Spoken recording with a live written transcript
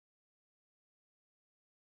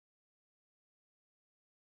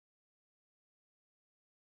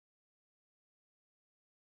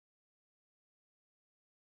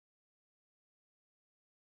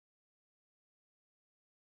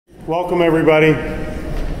Welcome, everybody.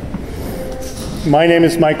 My name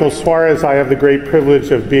is Michael Suarez. I have the great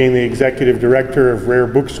privilege of being the executive director of Rare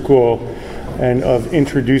Book School and of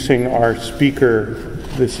introducing our speaker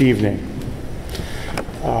this evening.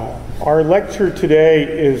 Our lecture today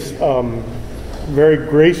is very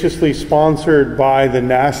graciously sponsored by the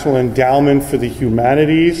National Endowment for the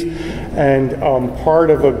Humanities and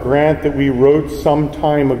part of a grant that we wrote some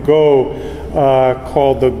time ago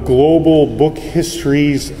called the Global Book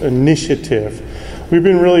Histories Initiative. We've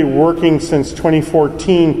been really working since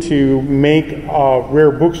 2014 to make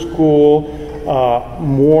Rare Book School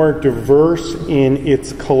more diverse in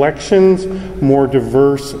its collections, more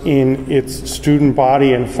diverse in its student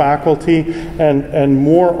body and faculty, and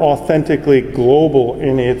more authentically global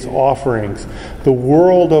in its offerings. The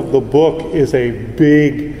world of the book is a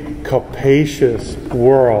big, capacious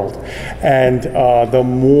world, and the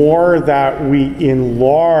more that we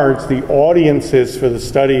enlarge the audiences for the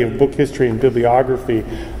study of book history and bibliography,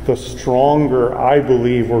 the stronger I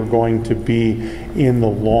believe we're going to be in the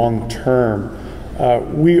long term.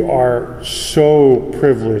 We are so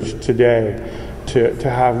privileged today to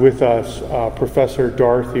have with us Professor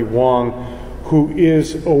Dorothy Wong, who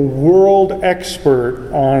is a world expert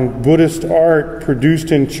on Buddhist art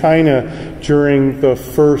produced in China during the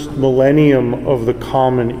first millennium of the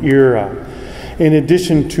Common Era. In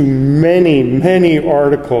addition to many, many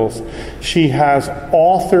articles, she has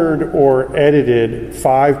authored or edited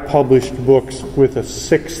 5 published books with a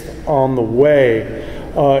 6th on the way,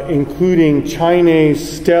 including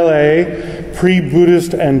Chinese Stelae,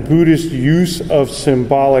 Pre-Buddhist and Buddhist Use of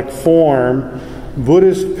Symbolic Form,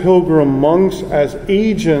 Buddhist pilgrim monks as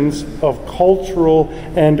agents of cultural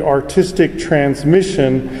and artistic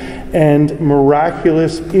transmission, and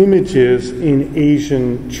miraculous images in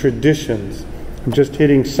Asian traditions. I'm just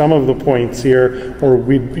hitting some of the points here,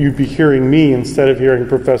 or you'd be hearing me instead of hearing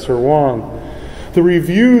Professor Wong. The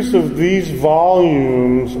reviews of these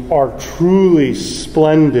volumes are truly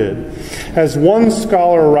splendid. As one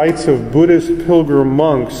scholar writes of Buddhist pilgrim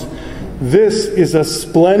monks, this is a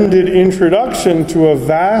splendid introduction to a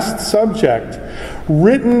vast subject,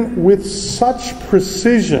 written with such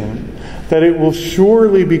precision that it will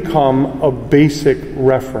surely become a basic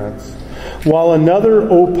reference. While another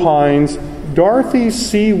opines, Dorothy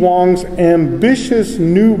C. Wong's ambitious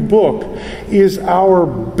new book is our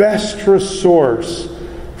best resource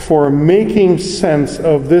for making sense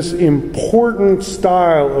of this important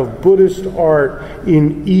style of Buddhist art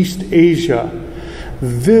in East Asia.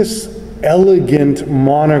 This elegant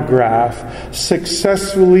monograph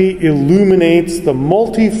successfully illuminates the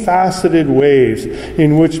multifaceted ways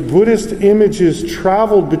in which Buddhist images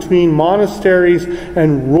traveled between monasteries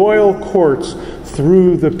and royal courts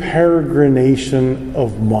through the peregrination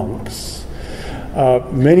of monks.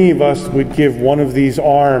 Many of us would give one of these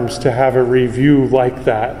arms to have a review like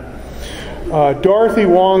that. Dorothy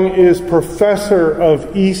Wong is Professor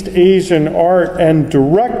of East Asian Art and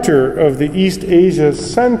Director of the East Asia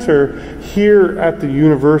Center here at the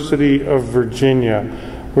University of Virginia,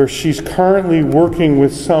 where she's currently working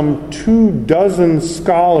with some 24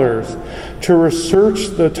 scholars to research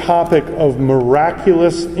the topic of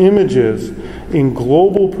miraculous images in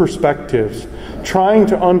global perspectives, trying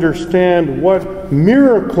to understand what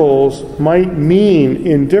miracles might mean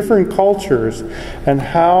in different cultures and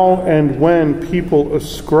how and when people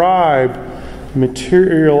ascribe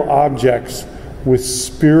material objects with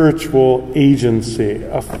spiritual agency.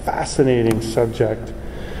 A fascinating subject.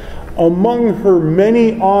 Among her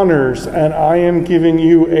many honors, and I am giving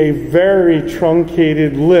you a very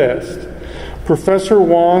truncated list, Professor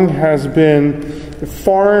Wong has been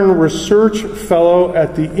Foreign Research Fellow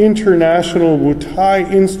at the International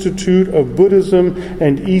Wutai Institute of Buddhism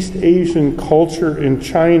and East Asian Culture in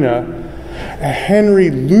China, a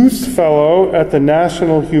Henry Luce Fellow at the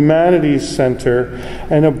National Humanities Center,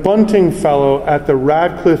 and a Bunting Fellow at the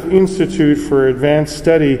Radcliffe Institute for Advanced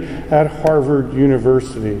Study at Harvard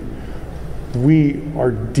University. We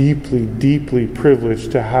are deeply, deeply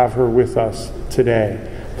privileged to have her with us today.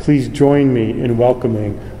 Please join me in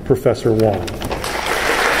welcoming Professor Wong.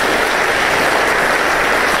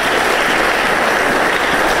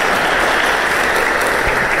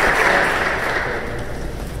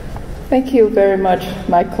 Thank you very much,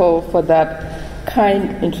 Michael, for that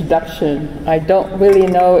kind introduction. I don't really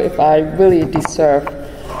know if I really deserve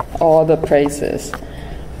all the praises.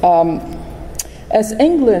 As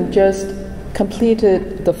England just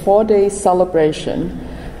completed the 4-day celebration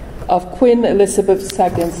of Queen Elizabeth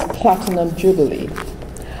II's Platinum Jubilee,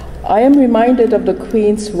 I am reminded of the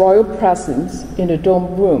Queen's royal presence in the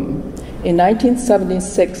Dome Room in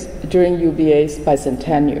 1976 during UVA's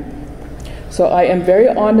bicentennial. So I am very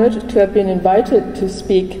honored to have been invited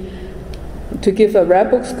to give a rare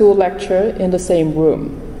book school lecture in the same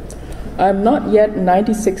room. I'm not yet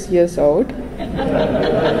 96 years old,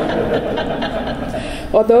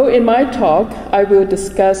 although in my talk I will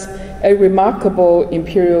discuss a remarkable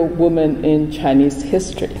imperial woman in Chinese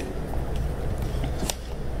history.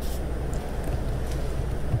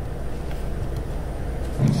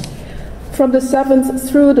 From the 7th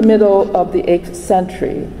through the middle of the 8th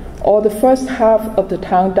century, or the first half of the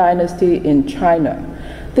Tang Dynasty in China,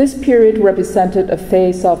 this period represented a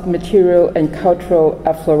phase of material and cultural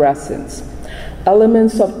efflorescence.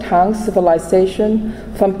 Elements of Tang civilization,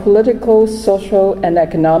 from political, social, and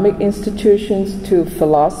economic institutions to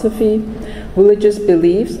philosophy, religious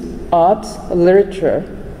beliefs, arts, literature,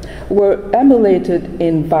 were emulated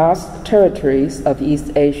in vast territories of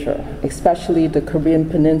East Asia, especially the Korean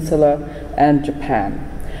Peninsula and Japan,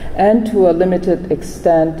 and to a limited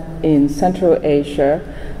extent in Central Asia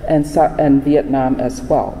and Vietnam as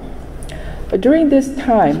well. During this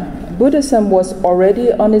time, Buddhism was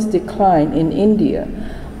already on its decline in India,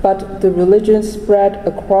 but the religion spread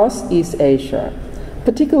across East Asia,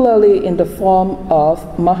 particularly in the form of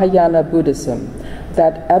Mahāyāna Buddhism,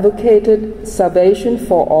 that advocated salvation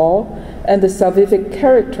for all and the salvific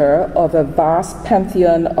character of a vast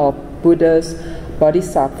pantheon of Buddhas,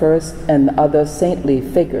 Bodhisattvas, and other saintly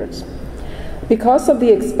figures. Because of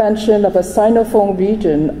the expansion of a Sinophone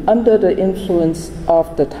region under the influence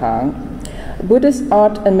of the Tang, Buddhist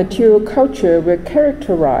art and material culture were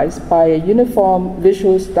characterized by a uniform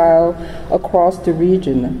visual style across the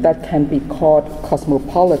region that can be called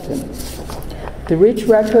cosmopolitan. The rich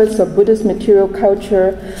records of Buddhist material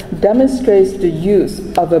culture demonstrates the use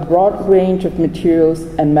of a broad range of materials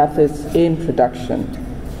and methods in production.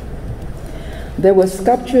 There were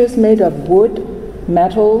sculptures made of wood,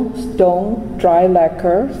 metal, stone, dry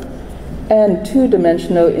lacquer, and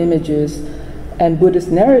two-dimensional images and Buddhist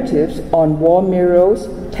narratives on wall murals,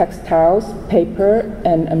 textiles, paper,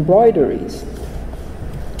 and embroideries.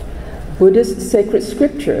 Buddhist sacred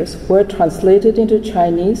scriptures were translated into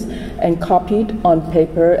Chinese and copied on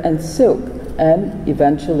paper and silk, and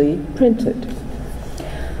eventually printed.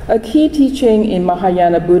 A key teaching in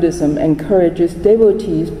Mahāyāna Buddhism encourages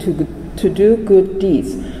devotees to do good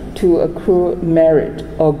deeds to accrue merit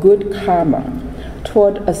or good karma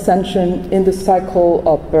toward ascension in the cycle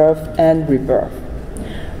of birth and rebirth.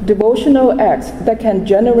 Devotional acts that can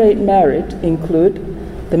generate merit include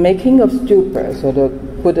the making of stupas, or the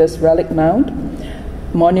Buddha's relic mound,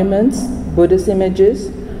 monuments, Buddhist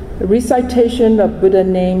images, recitation of Buddha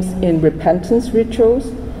names in repentance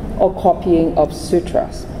rituals, or copying of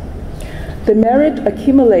sūtras. The merit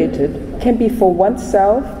accumulated can be for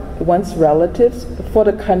oneself, one's relatives, for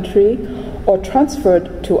the country, or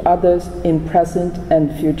transferred to others in present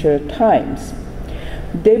and future times.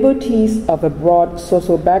 Devotees of a broad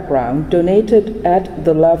social background donated at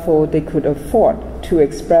the level they could afford to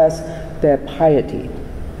express their piety.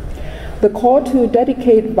 The call to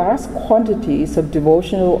dedicate vast quantities of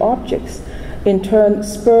devotional objects in turn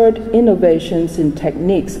spurred innovations in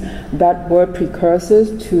techniques that were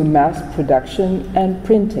precursors to mass production and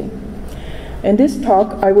printing. In this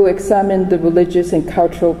talk, I will examine the religious and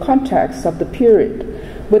cultural context of the period,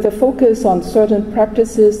 with a focus on certain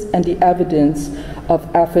practices and the evidence of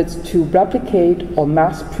efforts to replicate or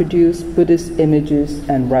mass-produce Buddhist images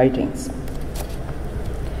and writings.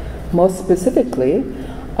 More specifically,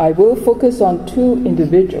 I will focus on two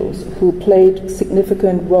individuals who played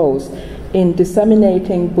significant roles in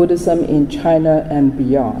disseminating Buddhism in China and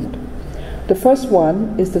beyond. The first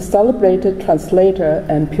one is the celebrated translator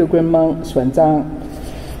and pilgrim monk Xuanzang.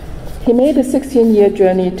 He made a 16-year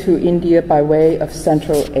journey to India by way of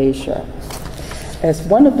Central Asia. As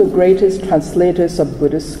one of the greatest translators of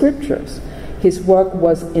Buddhist scriptures, his work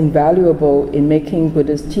was invaluable in making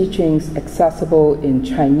Buddhist teachings accessible in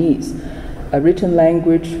Chinese, a written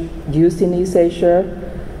language used in East Asia,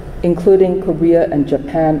 including Korea and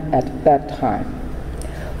Japan at that time.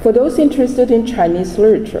 For those interested in Chinese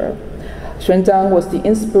literature, Xuanzang was the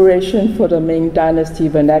inspiration for the Ming Dynasty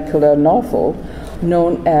vernacular novel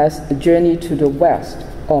known as Journey to the West,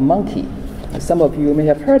 or Monkey. Some of you may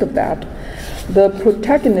have heard of that. The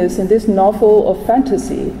protagonist in this novel of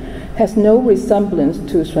fantasy has no resemblance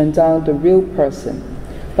to Xuanzang, the real person,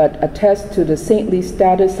 but attests to the saintly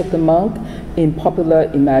status of the monk in popular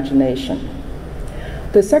imagination.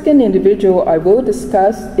 The second individual I will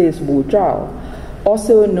discuss is Wu Zhao,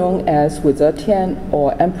 also known as Wu Zetian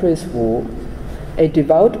or Empress Wu. A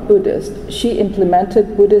devout Buddhist, she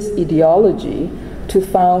implemented Buddhist ideology to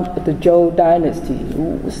found the Zhou dynasty.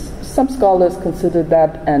 Some scholars consider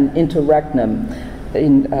that an interregnum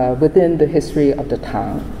within the history of the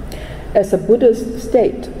Tang as a Buddhist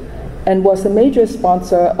state, and was a major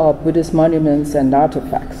sponsor of Buddhist monuments and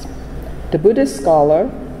artifacts. The Buddhist scholar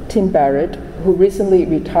Tim Barrett, who recently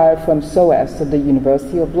retired from SOAS at the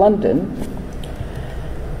University of London,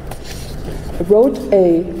 wrote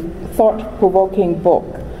a thought-provoking book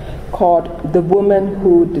called The Woman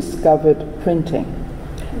Who Discovered Printing.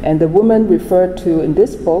 And the woman referred to in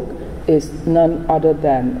this book is none other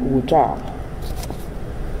than Wu Zhao.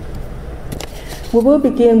 We will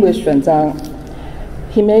begin with Xuanzang.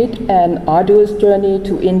 He made an arduous journey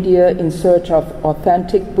to India in search of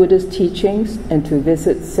authentic Buddhist teachings and to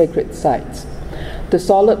visit sacred sites. The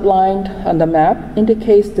solid line on the map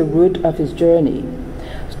indicates the route of his journey,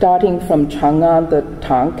 starting from Chang'an, the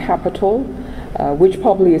Tang capital, which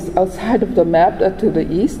probably is outside of the map to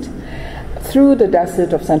the east, through the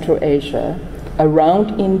desert of Central Asia,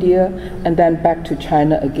 around India, and then back to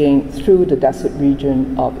China again through the desert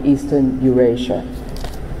region of Eastern Eurasia.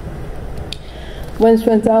 When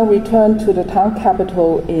Xuanzang returned to the Tang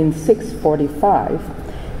capital in 645,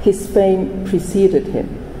 his fame preceded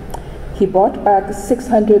him. He brought back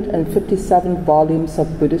 657 volumes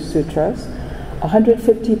of Buddhist sutras,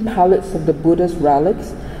 150 pallets of the Buddha's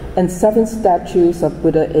relics, and 7 statues of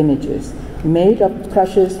Buddha images, made of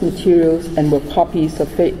precious materials and were copies of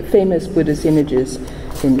famous Buddhist images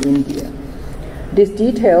in India. This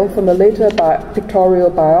detail from a later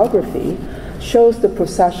pictorial biography shows the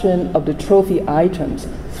procession of the trophy items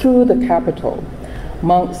through the capital.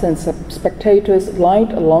 Monks and spectators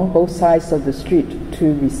lined along both sides of the street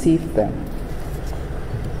to receive them.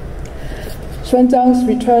 Xuanzang's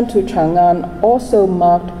return to Chang'an also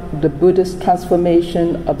marked the Buddhist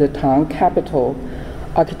transformation of the Tang capital,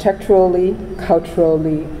 architecturally,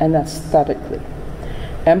 culturally, and aesthetically.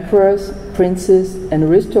 Emperors, princes, and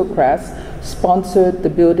aristocrats sponsored the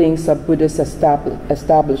buildings of Buddhist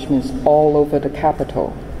establishments all over the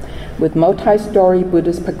capital, with multi-story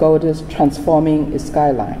Buddhist pagodas transforming its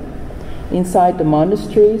skyline. Inside the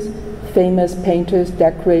monasteries, famous painters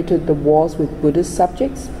decorated the walls with Buddhist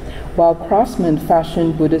subjects, while craftsmen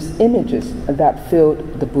fashioned Buddhist images that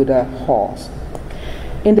filled the Buddha halls.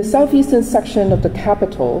 In the southeastern section of the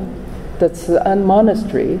capital, the Ci'an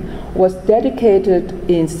monastery was dedicated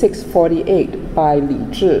in 648 by Li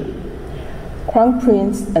Zhi, Crown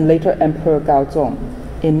Prince and later Emperor Gaozong,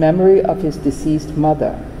 in memory of his deceased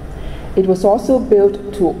mother. It was also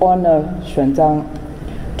built to honor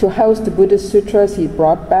Xuanzang, to house the Buddhist sutras he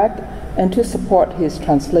brought back, and to support his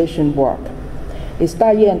translation work. Its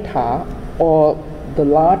Dayan Ta, or the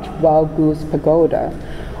large wild goose pagoda,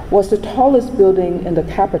 was the tallest building in the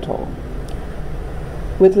capital.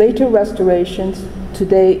 With later restorations,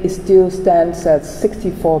 today it still stands at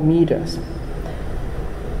 64 meters.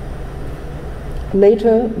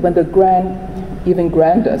 Later, when the even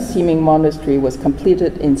grander seeming monastery was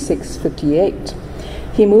completed in 658,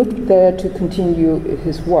 he moved there to continue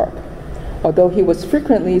his work, although he was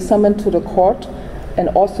frequently summoned to the court and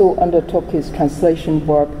also undertook his translation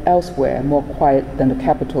work elsewhere, more quiet than the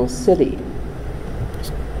capital city.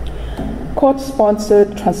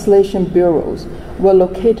 Court-sponsored translation bureaus were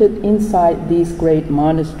located inside these great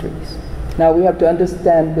monasteries. Now we have to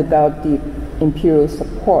understand, without the imperial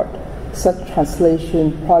support, such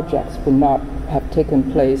translation projects would not have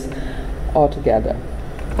taken place altogether.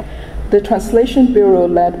 The translation bureau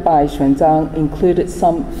led by Xuanzang included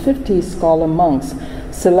some 50 scholar monks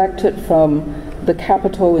selected from the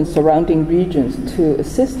capital and surrounding regions to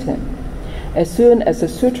assist him. As soon as a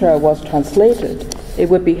sutra was translated, it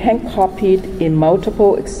would be hand-copied in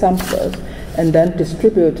multiple exemplars and then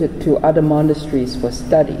distributed to other monasteries for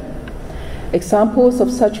study. Examples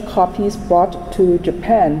of such copies brought to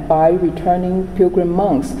Japan by returning pilgrim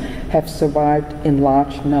monks have survived in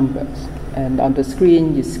large numbers. And on the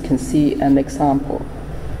screen you can see an example.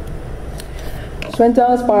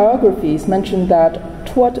 Xuanzang's biographies mention that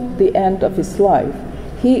toward the end of his life,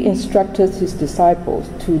 he instructed his disciples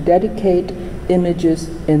to dedicate images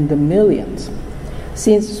in the millions.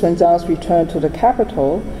 Since Xuanzang's return to the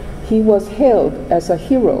capital, he was hailed as a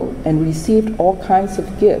hero and received all kinds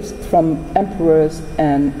of gifts from emperors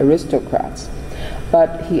and aristocrats.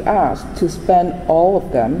 But he asked to spend all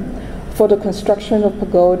of them for the construction of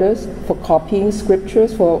pagodas, for copying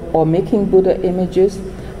scriptures, or making Buddha images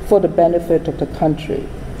for the benefit of the country,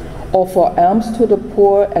 or for alms to the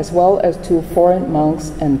poor as well as to foreign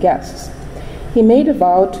monks and guests. He made a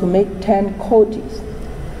vow to make 10 kotis.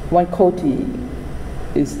 1 koti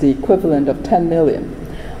is the equivalent of 10 million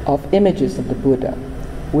of images of the Buddha,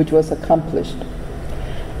 which was accomplished.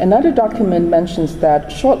 Another document mentions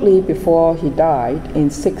that shortly before he died in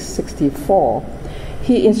 664,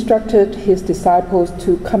 He instructed his disciples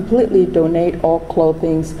to completely donate all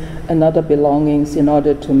clothing and other belongings in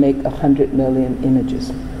order to make 100 million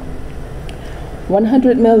images.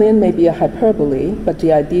 100 million may be a hyperbole, but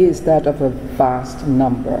the idea is that of a vast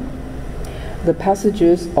number. The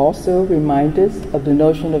passages also remind us of the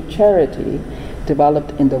notion of charity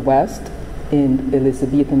developed in the West in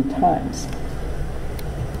Elizabethan times.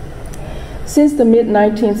 Since the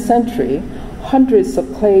mid-19th century, hundreds of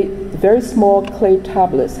very small clay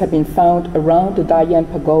tablets have been found around the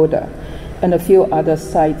Dayan Pagoda and a few other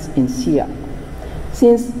sites in Xia.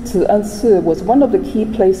 Since Zhi was one of the key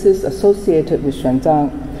places associated with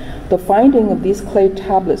Xuanzang, the finding of these clay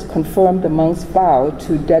tablets confirmed the monk's vow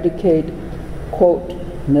to dedicate, quote,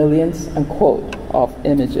 millions, unquote, of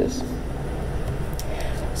images.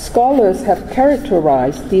 Scholars have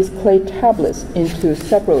characterized these clay tablets into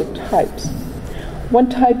several types. One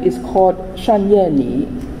type is called shanyeni,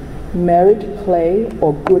 merit clay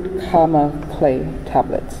or good karma clay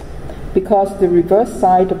tablets, because the reverse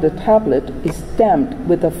side of the tablet is stamped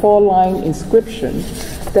with a 4-line inscription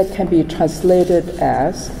that can be translated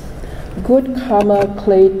as good karma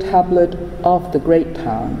clay tablet of the great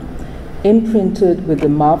town, imprinted with the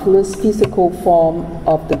marvelous physical form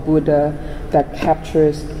of the Buddha that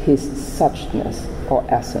captures his suchness or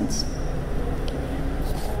essence.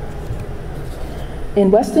 In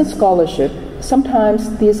Western scholarship,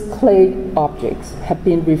 sometimes these clay objects have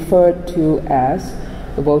been referred to as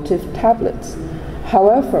votive tablets.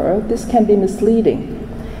 However, this can be misleading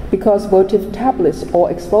because votive tablets or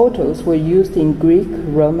ex-votos were used in Greek,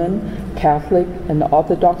 Roman, Catholic, and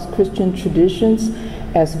Orthodox Christian traditions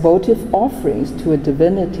as votive offerings to a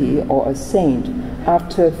divinity or a saint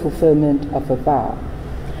after fulfillment of a vow.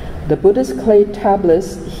 The Buddhist clay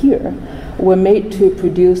tablets here were made to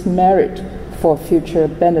produce merit for future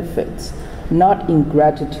benefits, not in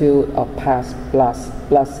gratitude of past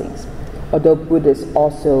blessings, although Buddhists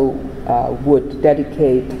also would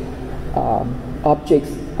dedicate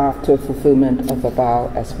objects after fulfillment of a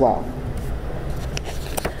vow as well.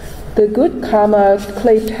 The good karma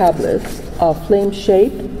clay tablets are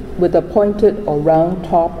flame-shaped with a pointed or round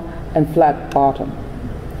top and flat bottom.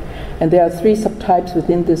 And there are 3 subtypes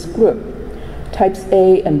within this group. Types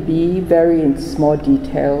A and B vary in small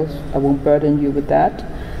details. I won't burden you with that,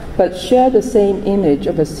 but share the same image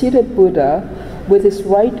of a seated Buddha with his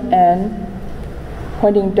right hand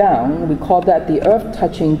pointing down. We call that the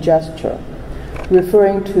earth-touching gesture,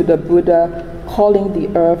 referring to the Buddha calling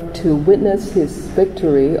the earth to witness his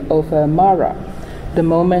victory over Mara, the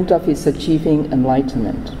moment of his achieving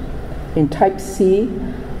enlightenment. In type C,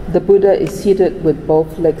 the Buddha is seated with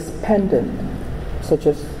both legs pendant, such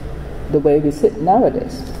as the way we sit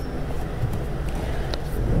nowadays.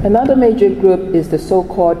 Another major group is the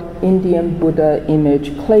so-called Indian Buddha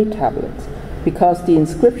image clay tablets, because the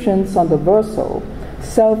inscriptions on the verso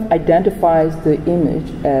self-identifies the image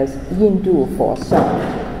as Yindu for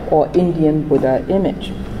self, or Indian Buddha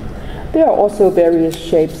image. There are also various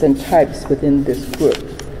shapes and types within this group.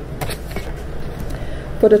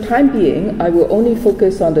 For the time being, I will only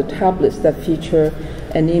focus on the tablets that feature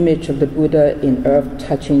an image of the Buddha in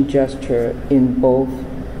earth-touching gesture in both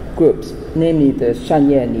groups, namely the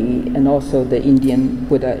Shanyeni and also the Indian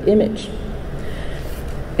Buddha image.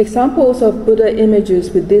 Examples of Buddha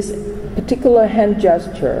images with this particular hand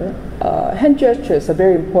gesture. Hand gestures are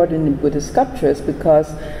very important in Buddhist sculptures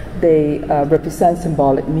because they represent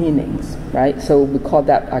symbolic meanings, right? So we call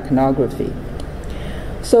that iconography.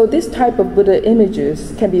 So this type of Buddha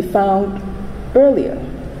images can be found earlier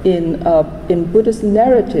in Buddhist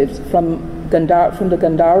narratives from the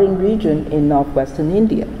Gandharan region in northwestern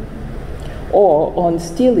India, or on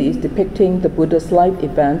steles depicting the Buddha's life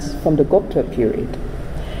events from the Gupta period.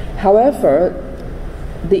 However,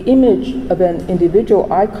 the image of an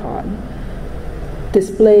individual icon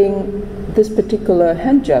displaying this particular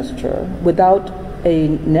hand gesture without a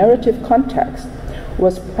narrative context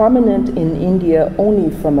was prominent in India only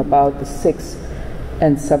from about the 6th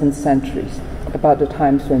and 7th centuries, about the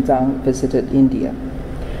time Xuanzang visited India.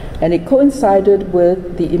 And it coincided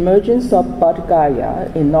with the emergence of Bodh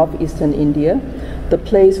Gaya in northeastern India, the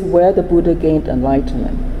place where the Buddha gained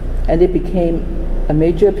enlightenment. And it became a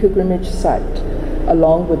major pilgrimage site,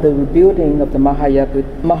 along with the rebuilding of the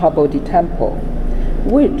Mahabodhi temple,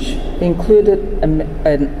 which included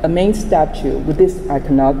a main statue with this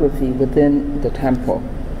iconography within the temple.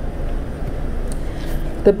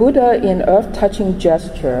 The Buddha in earth-touching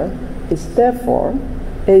gesture is therefore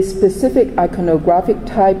a specific iconographic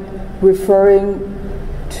type referring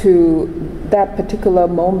to that particular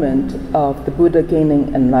moment of the Buddha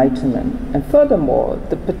gaining enlightenment. And furthermore,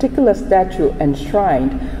 the particular statue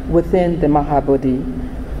enshrined within the Mahabodhi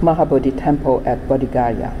Mahabodhi temple at Bodh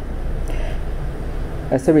Gaya.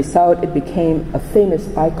 As a result, it became a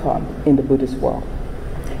famous icon in the Buddhist world.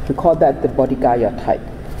 We call that the Bodh Gaya type.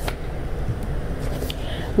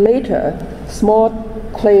 Later, small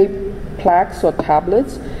clay plaques or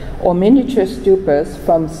tablets or miniature stupas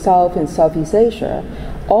from South and Southeast Asia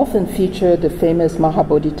often feature the famous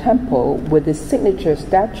Mahabodhi temple with its signature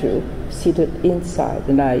statue seated inside.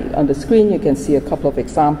 And on the screen you can see a couple of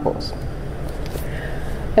examples.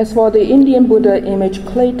 As for the Indian Buddha image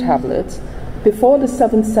clay tablets, before the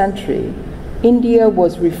 7th century, India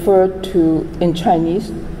was referred to in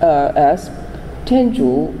Chinese as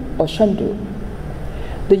Tianzhu or Shendu.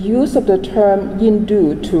 The use of the term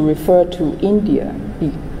Hindu to refer to India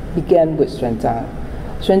began with Xuanzang.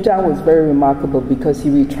 Xuanzang was very remarkable because he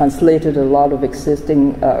retranslated a lot of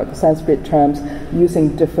existing Sanskrit terms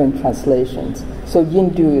using different translations. So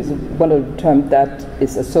Hindu is one of the terms that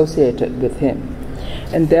is associated with him.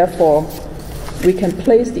 And therefore, we can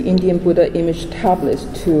place the Indian Buddha image tablets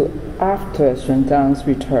to after Xuanzang's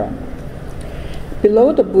return.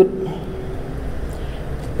 Below the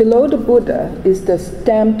Buddha is the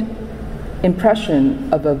stamped impression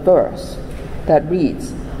of a verse that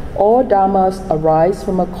reads, "All dharmas arise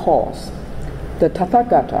from a cause. The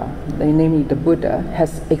Tathagata, namely the Buddha,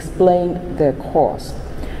 has explained their cause.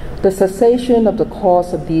 The cessation of the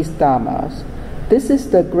cause of these dharmas, this is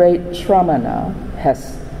the great Shramana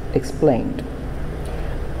has explained."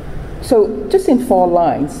 So just in 4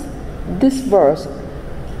 lines, this verse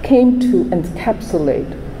came to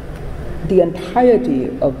encapsulate the entirety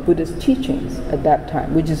of Buddhist teachings at that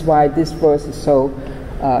time, which is why this verse is so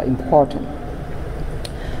important.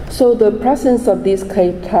 So the presence of these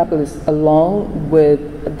clay tablets along with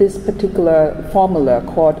this particular formula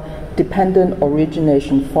called dependent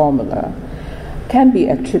origination formula can be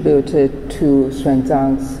attributed to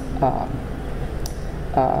Xuanzang's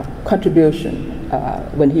contribution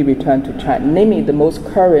when he returned to China, namely the most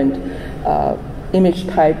current image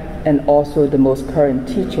type and also the most current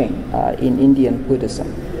teaching in Indian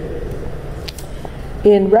Buddhism.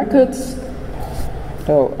 In records,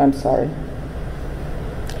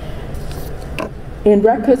 in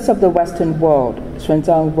records of the Western world,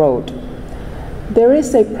 Xuanzang wrote, "There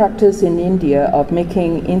is a practice in India of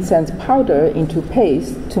making incense powder into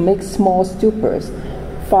paste to make small stupas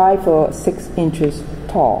 5 or 6 inches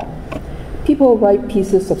tall. People write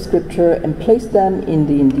pieces of scripture and place them in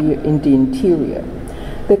the interior.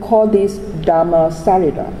 They call these Dhamma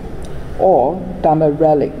Sarira, or Dhamma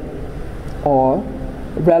relic, or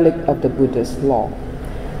relic of the Buddha's law,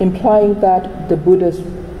 implying that the Buddha's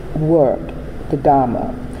word, the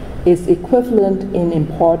Dhamma, is equivalent in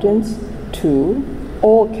importance to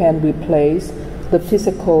or can replace the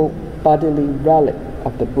physical bodily relic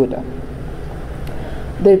of the Buddha.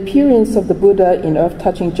 The appearance of the Buddha in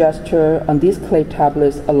earth-touching gesture on these clay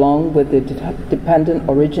tablets, along with the dependent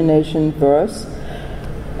origination verse,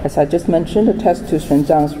 as I just mentioned, attests to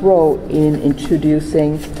Xuanzang's role in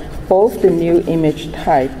introducing both the new image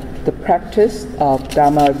type, the practice of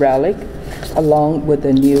Dhamma relic, along with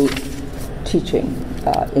the new teaching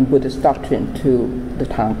in Buddhist doctrine to the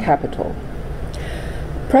town capital.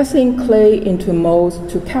 Pressing clay into molds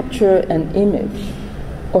to capture an image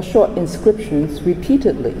or short inscriptions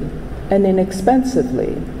repeatedly and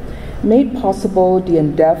inexpensively made possible the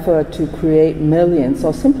endeavor to create millions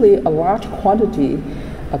or simply a large quantity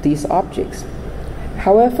of these objects.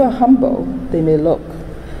 However humble they may look,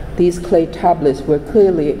 these clay tablets were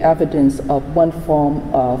clearly evidence of one form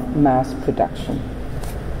of mass production.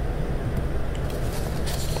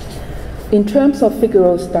 In terms of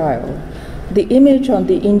figural style, the image on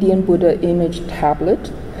the Indian Buddha image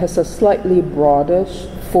tablet has a slightly broader,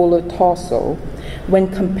 fuller torso when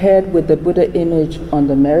compared with the Buddha image on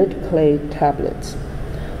the merit clay tablets.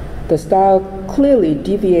 The style clearly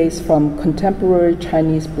deviates from contemporary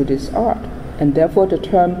Chinese Buddhist art, and therefore the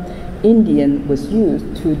term Indian was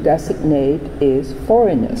used to designate its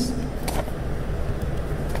foreignness.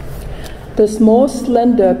 The small,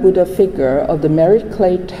 slender Buddha figure of the merit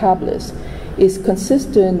clay tablets is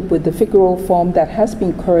consistent with the figural form that has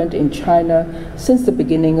been current in China since the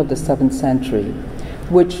beginning of the 7th century,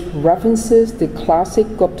 which references the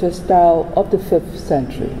classic Gupta style of the 5th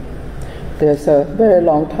century. There's a very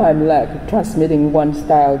long time lag transmitting one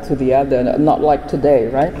style to the other, not like today,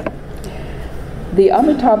 right? The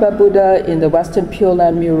Amitabha Buddha in the Western Pure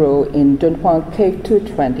Land mural in Dunhuang Cave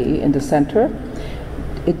 220 in the center,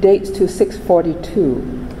 it dates to 642,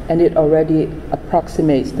 and it already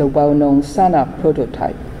approximates the well-known Sana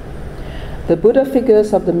prototype. The Buddha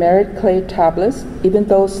figures of the merit clay tablets, even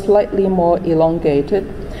though slightly more elongated,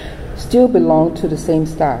 still belong to the same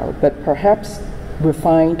style, but perhaps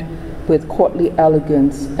refined with courtly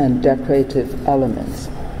elegance and decorative elements.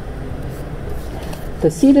 The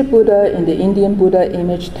seated Buddha in the Indian Buddha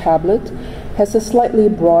image tablet has a slightly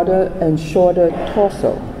broader and shorter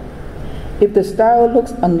torso. If the style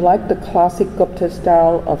looks unlike the classic Gupta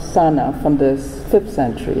style of Sana from the 5th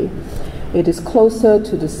century, it is closer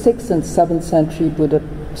to the 6th and 7th century Buddha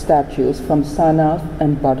statues from Sarnath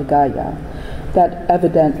and Bodh Gaya that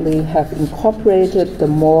evidently have incorporated the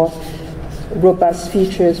more robust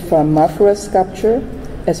features from Maphura sculpture,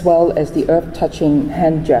 as well as the earth-touching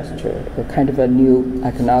hand gesture, a kind of a new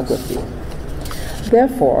iconography.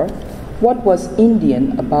 Therefore, what was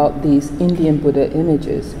Indian about these Indian Buddha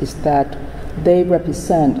images is that they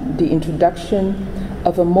represent the introduction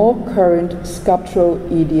of a more current sculptural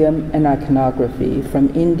idiom and iconography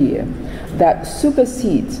from India that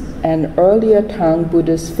supersedes an earlier Tang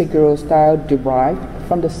Buddhist figural style derived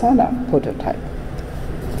from the Sarnath prototype.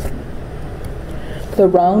 The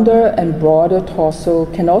rounder and broader torso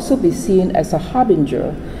can also be seen as a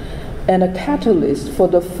harbinger and a catalyst for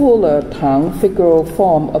the fuller Tang figural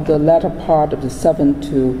form of the latter part of the 7th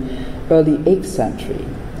to early 8th century,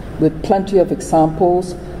 with plenty of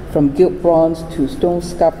examples from gilt bronze to stone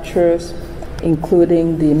sculptures,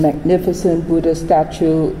 including the magnificent Buddha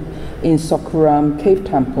statue in Sokuram Cave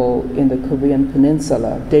Temple in the Korean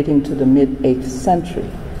Peninsula, dating to the mid-8th century.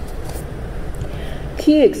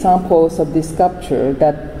 Key examples of this sculpture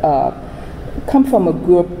that come from a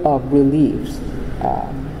group of reliefs.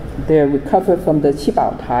 They're recovered from the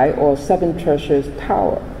Qibao Tai, or Seven Treasures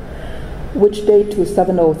Tower, which date to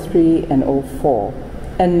 703 and 04,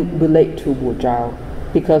 and relate to Wu Zhao,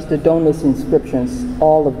 because the donors' inscriptions,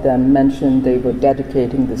 all of them mention they were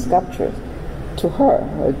dedicating the sculptures to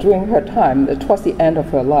her during her time, towards the end of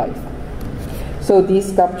her life. So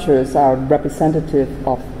these sculptures are representative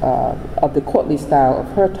of the courtly style of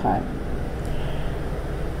her time.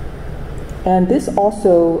 And this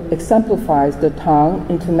also exemplifies the Tang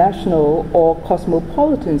international or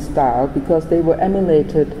cosmopolitan style because they were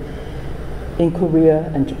emulated in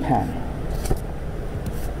Korea and Japan.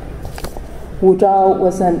 Wu Zhao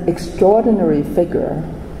was an extraordinary figure,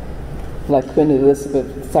 like Queen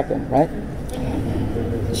Elizabeth II, right?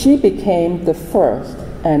 She became the first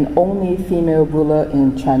and only female ruler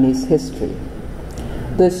in Chinese history.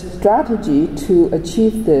 The strategy to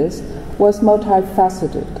achieve this was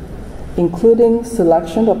multifaceted, including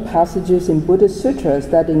selection of passages in Buddhist sutras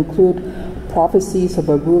that include prophecies of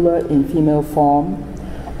a ruler in female form,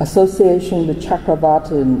 association with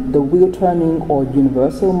Chakravartin, the wheel-turning or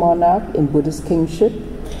universal monarch in Buddhist kingship,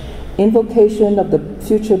 invocation of the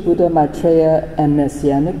future Buddha Maitreya and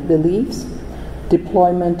messianic beliefs,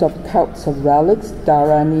 deployment of cults of relics,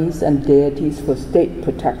 dharanis, and deities for state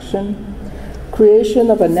protection, creation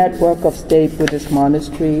of a network of state Buddhist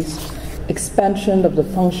monasteries, expansion of the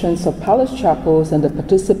functions of palace chapels, and the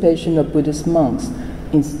participation of Buddhist monks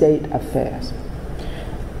in state affairs,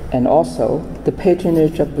 and also the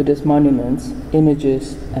patronage of Buddhist monuments,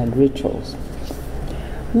 images, and rituals.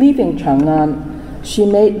 Leaving Chang'an, she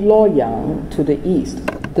made Luoyang to the east,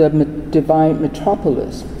 the divine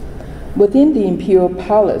metropolis. Within the imperial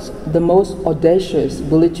palace, the most audacious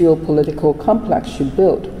religio-political complex she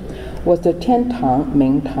built was the Tiantang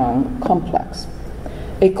Mingtang complex.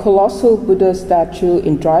 A colossal Buddha statue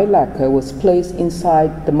in dry lacquer was placed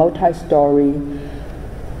inside the multi-story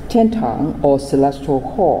Tiantang, or celestial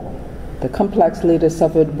hall. The complex later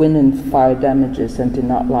suffered wind and fire damages and did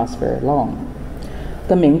not last very long.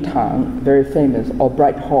 The Mingtang, very famous, or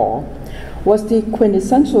Bright Hall, was the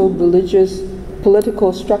quintessential religious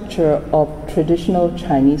political structure of traditional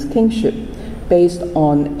Chinese kingship based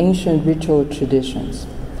on ancient ritual traditions.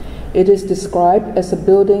 It is described as a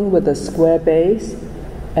building with a square base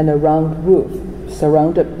and a round roof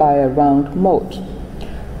surrounded by a round moat.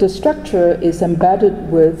 The structure is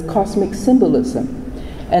embedded with cosmic symbolism,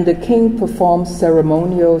 and the king performs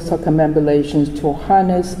ceremonial circumambulations to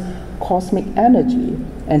harness cosmic energy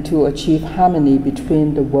and to achieve harmony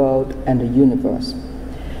between the world and the universe.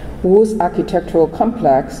 Wu's architectural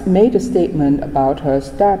complex made a statement about her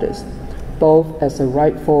status, both as a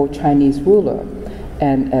rightful Chinese ruler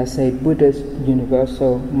and as a Buddhist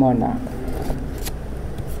universal monarch.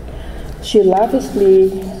 She lavishly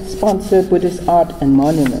sponsored Buddhist art and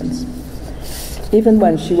monuments. Even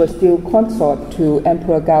when she was still consort to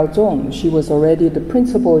Emperor Gaozong, she was already the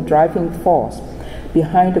principal driving force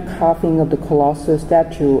behind the carving of the colossal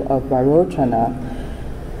statue of Vairochana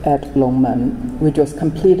at Longmen, which was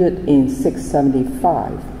completed in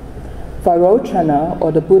 675. Vairochana,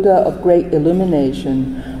 or the Buddha of Great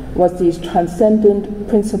Illumination, was the transcendent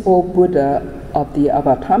principal Buddha of the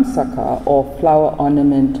Avatamsaka, or flower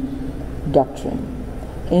ornament doctrine.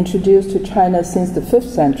 introduced to China since the 5th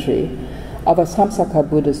century, Avatamsaka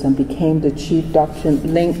Buddhism became the chief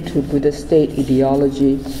doctrine linked to Buddhist state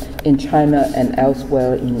ideology in China and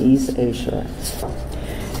elsewhere in East Asia.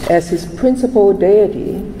 As his principal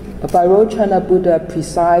deity, Vairochana Buddha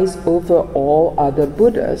presides over all other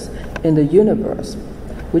Buddhas in the universe,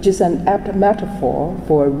 which is an apt metaphor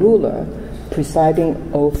for a ruler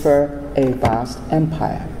presiding over a vast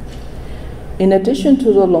empire. In addition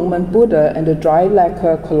to the Longmen Buddha and the dry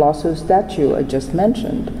lacquer colossal statue I just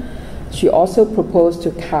mentioned, she also proposed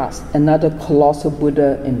to cast another colossal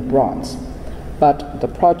Buddha in bronze, but the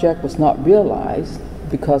project was not realized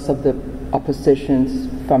because of the oppositions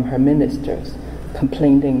from her ministers,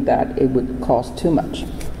 complaining that it would cost too much.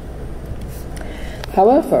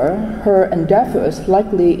 However, her endeavors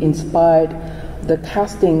likely inspired the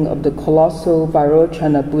casting of the colossal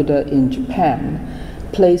Vairochana Buddha in Japan,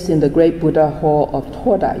 placed in the Great Buddha Hall of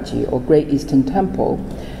Todaiji, or Great Eastern Temple,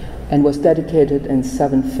 and was dedicated in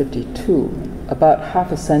 752, about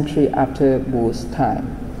half a century after Wu's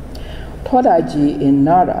time. Todaiji in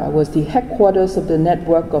Nara was the headquarters of the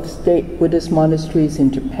network of state Buddhist monasteries in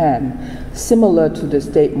Japan, similar to the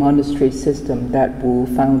state monastery system that Wu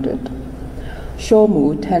founded.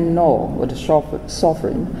 Shomu Tenno, or the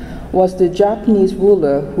sovereign, was the Japanese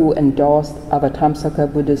ruler who endorsed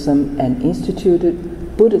Avatamsaka Buddhism and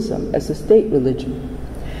instituted Buddhism as a state religion.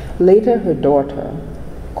 Later, her daughter,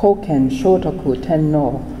 Koken Shotoku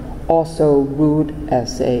Tenno, also ruled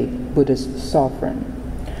as a Buddhist sovereign.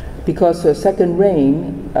 Because her second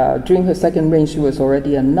reign, during her second reign, she was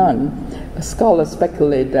already a nun. Scholars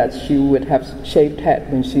speculate that she would have shaved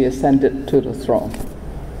head when she ascended to the throne.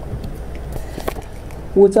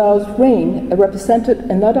 Wu Zhao's reign represented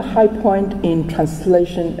another high point in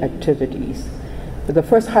translation activities. The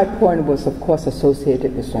first high point was, of course,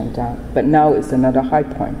 associated with Xuanzang, but now it's another high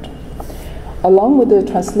point. Along with the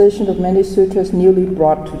translation of many sutras newly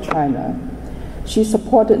brought to China, she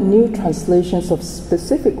supported new translations of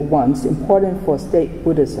specific ones important for state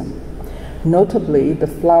Buddhism, notably the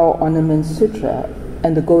Flower Ornament Sutra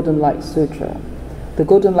and the Golden Light Sutra. The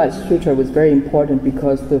Golden Light Sutra was very important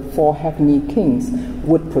because the 4 heavenly kings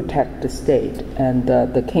would protect the state, and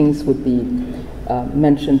the kings would be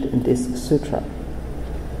mentioned in this sutra.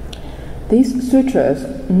 These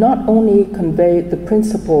sutras not only conveyed the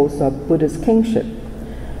principles of Buddhist kingship,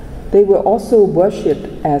 they were also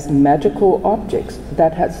worshipped as magical objects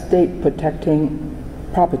that had state-protecting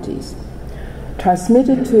properties.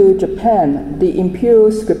 Transmitted to Japan, the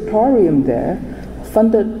imperial scriptorium there,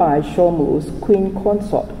 funded by Shomu's queen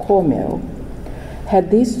consort Komyo, had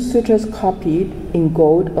these sutras copied in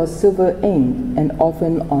gold or silver ink and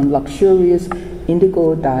often on luxurious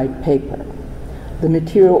indigo-dyed paper. The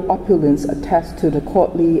material opulence attached to the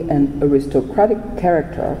courtly and aristocratic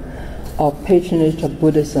character of patronage of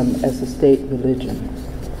Buddhism as a state religion.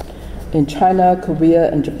 In China,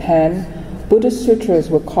 Korea, and Japan, Buddhist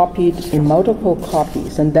sutras were copied in multiple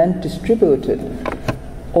copies and then distributed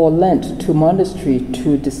or lent to monasteries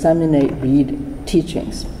to disseminate read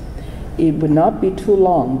teachings. It would not be too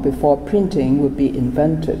long before printing would be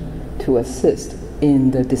invented to assist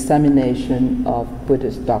in the dissemination of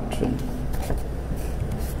Buddhist doctrine.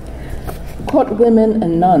 Court women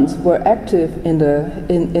and nuns were active in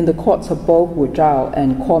the courts of both Wu Zhao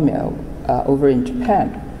and Komyo over in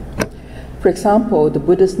Japan. For example, the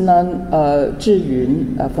Buddhist nun Zhi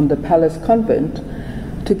Yun from the Palace Convent,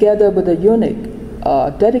 together with a eunuch,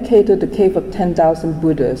 dedicated the Cave of 10,000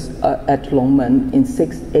 Buddhas at Longmen in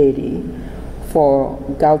 680 for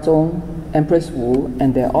Gaozong, Empress Wu,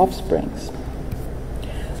 and their offsprings.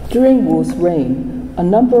 During Wu's reign, a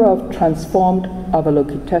number of transformed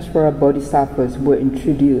Avalokiteshvara bodhisattvas were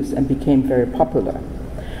introduced and became very popular.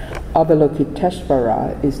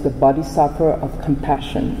 Avalokiteshvara is the bodhisattva of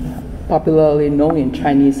compassion, popularly known in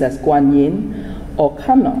Chinese as Guan Yin or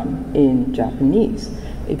Kannon in Japanese.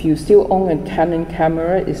 If you still own a Canon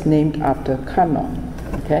camera, it's named after Kannon.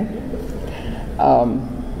 Okay?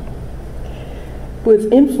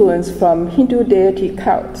 With influence from Hindu deity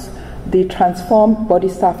cults, the transformed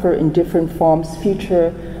bodhisattva in different forms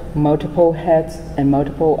feature multiple heads and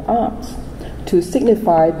multiple arms to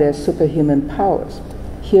signify their superhuman powers.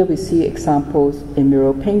 Here we see examples in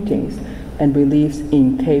mural paintings and reliefs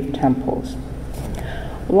in cave temples.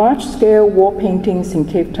 Large-scale wall paintings in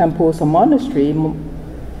cave temples or monasteries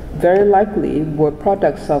very likely were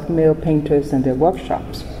products of male painters and their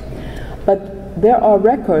workshops. But there are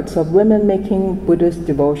records of women making Buddhist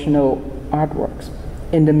devotional artworks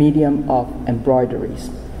in the medium of embroideries,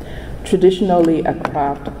 traditionally a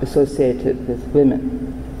craft associated with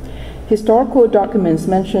women. Historical documents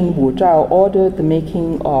mention Wu Zhao ordered the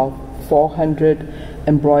making of 400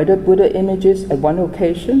 embroidered Buddha images at one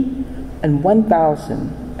occasion, and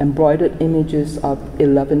 1,000 embroidered images of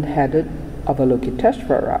 11-headed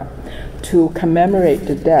Avalokiteshvara to commemorate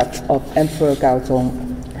the death of Emperor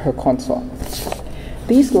Gaozong, her consort.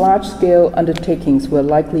 These large-scale undertakings were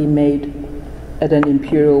likely made at an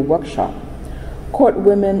imperial workshop. Court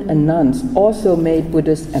women and nuns also made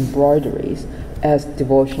Buddhist embroideries as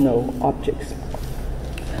devotional objects.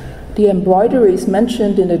 The embroideries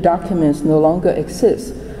mentioned in the documents no longer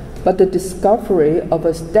exist, but the discovery of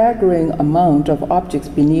a staggering amount of objects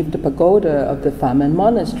beneath the pagoda of the Famen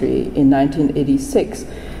Monastery in 1986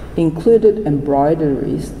 included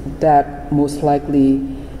embroideries that most likely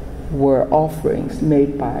were offerings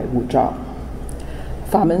made by Wu Zhao.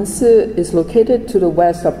 Famen Si is located to the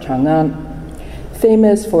west of Chang'an,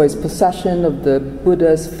 famous for its possession of the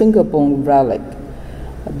Buddha's fingerbone relic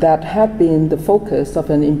that had been the focus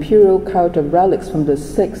of an imperial cult of relics from the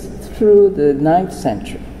 6th through the 9th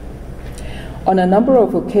century. On a number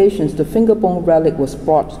of occasions, the fingerbone relic was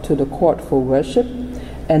brought to the court for worship,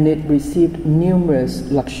 and it received numerous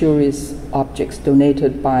luxurious objects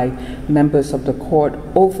donated by members of the court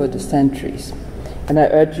over the centuries. And I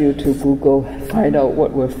urge you to Google, find out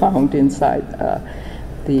what were found inside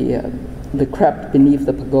the crypt beneath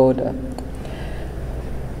the pagoda.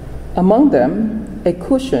 Among them, a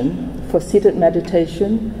cushion for seated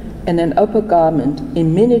meditation and an upper garment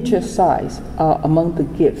in miniature size are among the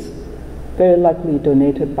gifts, very likely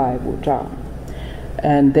donated by Wu Zhao.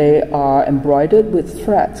 And they are embroidered with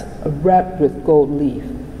threads wrapped with gold leaf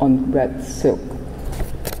on red silk.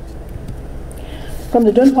 From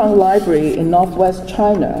the Dunhuang Library in northwest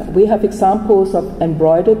China, we have examples of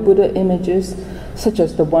embroidered Buddha images, such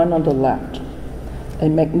as the one on the left. A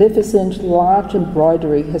magnificent large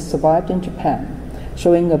embroidery has survived in Japan,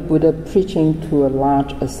 showing a Buddha preaching to a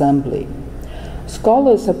large assembly.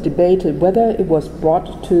 Scholars have debated whether it was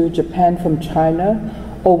brought to Japan from China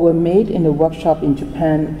or were made in a workshop in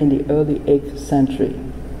Japan in the early 8th century.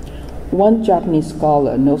 One Japanese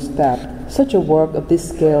scholar notes that such a work of this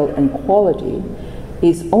scale and quality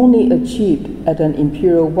is only achieved at an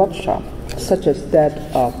imperial workshop, such as that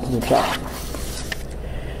of Wu Zhao.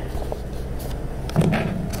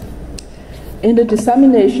 In the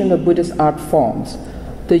dissemination of Buddhist art forms,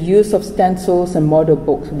 the use of stencils and model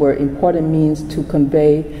books were important means to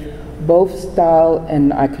convey both style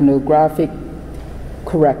and iconographic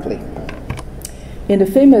correctly. In the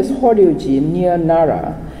famous Horyoji near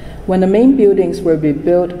Nara, when the main buildings were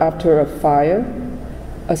rebuilt after a fire,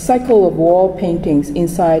 a cycle of wall paintings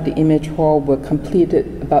inside the image hall were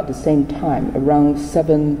completed about the same time, around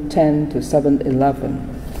 710 to 711.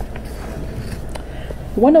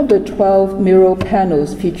 One of the 12 mural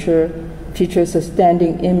panels features a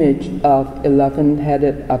standing image of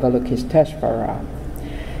 11-headed Avalokiteshvara.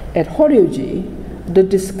 At Horyoji, the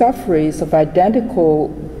discoveries of identical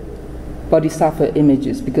bodhisattva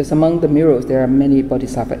images, because among the murals there are many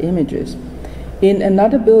bodhisattva images, in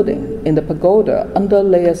another building, in the pagoda, under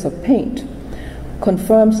layers of paint,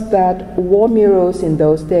 confirms that wall murals in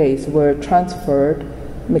those days were transferred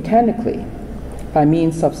mechanically by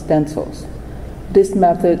means of stencils. This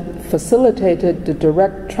method facilitated the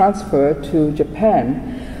direct transfer to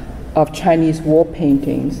Japan of Chinese wall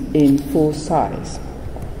paintings in full size.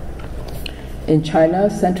 In China,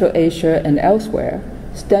 Central Asia, and elsewhere,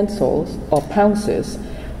 stencils or pounces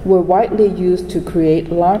were widely used to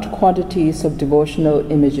create large quantities of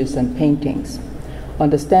devotional images and paintings. On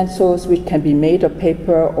the stencils, which can be made of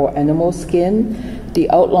paper or animal skin, the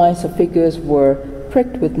outlines of figures were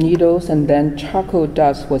pricked with needles, and then charcoal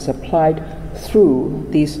dust was applied through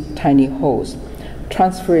these tiny holes,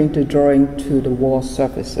 transferring the drawing to the wall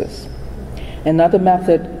surfaces. Another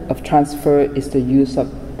method of transfer is the use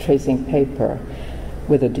of tracing paper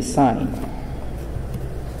with a design.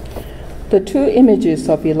 The two images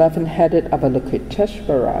of 11-headed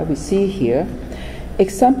Avalokiteshvara we see here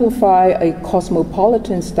exemplify a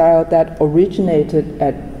cosmopolitan style that originated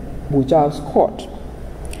at Wu Zhao's court.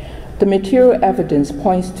 The material evidence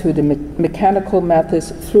points to the mechanical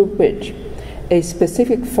methods through which a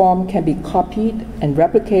specific form can be copied and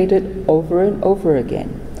replicated over and over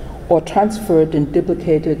again, or transferred and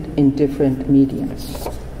duplicated in different mediums.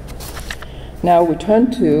 Now we turn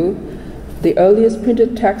to the earliest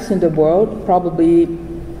printed text in the world, probably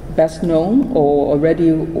best known or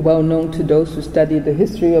already well known to those who study the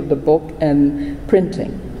history of the book and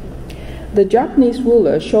printing. The Japanese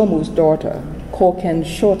ruler Shomu's daughter, Koken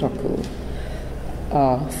Shotoku,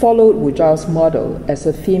 followed Wu Zhao's model as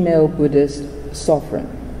a female Buddhist sovereign.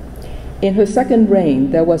 In her second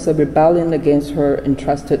reign, there was a rebellion against her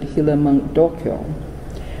entrusted healer monk Dokyo.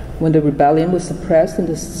 When the rebellion was suppressed in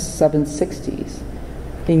the 760s,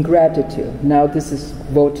 in gratitude. Now this is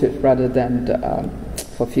votive rather than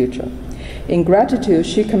for future. In gratitude,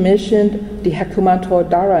 she commissioned the Hekumanto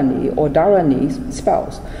Dharani or Dharani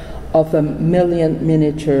spells of 1 million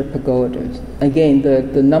miniature pagodas. Again,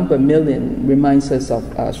 the number million reminds us of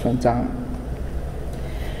Xuanzang.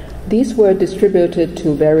 These were distributed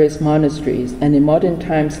to various monasteries, and in modern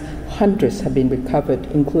times, hundreds have been recovered,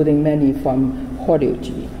 including many from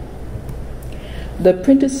Horyuji. The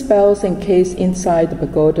printed spells encased inside the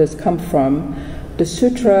pagodas come from the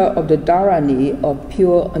Sutra of the Dharani of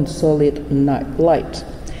Pure and Solid Light,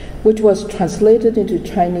 which was translated into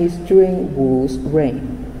Chinese during Wu's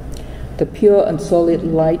reign. The Pure and Solid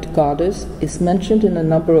Light goddess is mentioned in a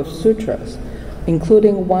number of sutras,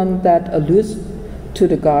 including one that alludes to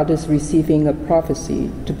the goddess receiving a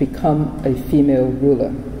prophecy to become a female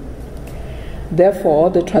ruler. Therefore,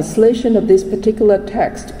 the translation of this particular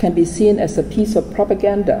text can be seen as a piece of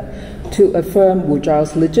propaganda to affirm Wu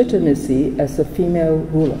Zhao's legitimacy as a female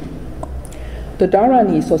ruler. The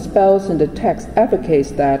Dharanis or spells in the text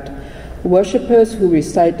advocates that worshippers who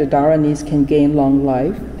recite the Dharanis can gain long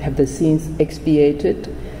life, have their sins expiated,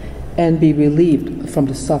 and be relieved from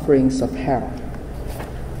the sufferings of hell.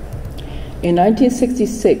 In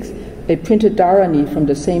 1966, a printed Dharani from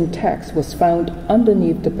the same text was found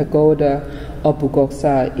underneath the pagoda of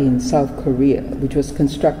Bugoksa in South Korea, which was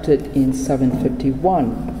constructed in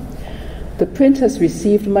 751. The print has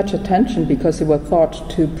received much attention because it was thought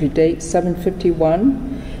to predate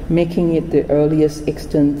 751, making it the earliest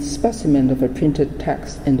extant specimen of a printed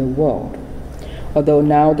text in the world, although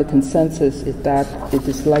now the consensus is that it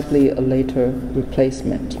is likely a later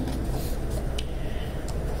replacement.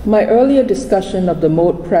 My earlier discussion of the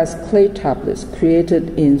mold press clay tablets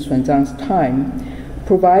created in Xuanzang's time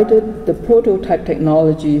provided the prototype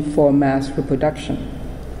technology for mass reproduction,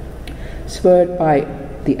 spurred by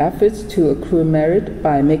the efforts to accrue merit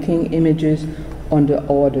by making images on the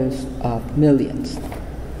orders of millions.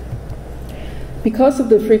 Because of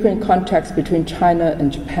the frequent contacts between China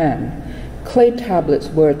and Japan, clay tablets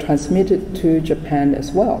were transmitted to Japan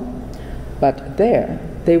as well, but there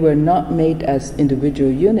they were not made as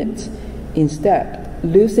individual units. Instead,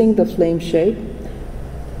 losing the flame shape,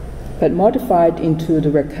 but modified into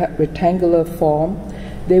the rectangular form,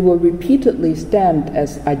 they were repeatedly stamped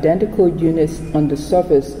as identical units on the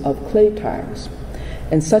surface of clay tiles.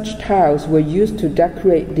 And such tiles were used to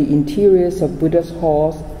decorate the interiors of Buddha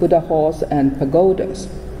halls and pagodas.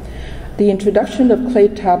 The introduction of clay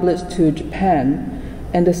tablets to Japan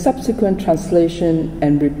and the subsequent translation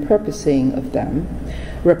and repurposing of them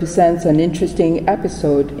represents an interesting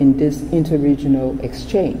episode in this interregional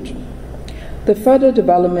exchange. The further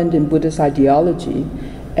development in Buddhist ideology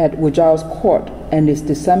at Wu Zhao's court and its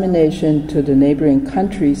dissemination to the neighboring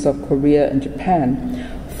countries of Korea and Japan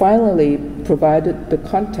finally provided the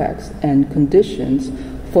context and conditions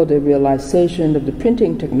for the realization of the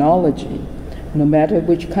printing technology, no matter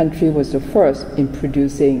which country was the first in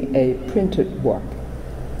producing a printed work.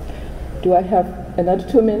 Do I have another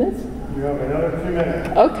 2 minutes? You have another 2 minutes.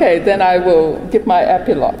 Okay, then I will give my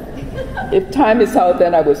epilogue. If time is out,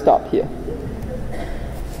 then I will stop here.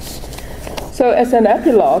 So as an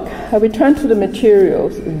epilogue, I return to the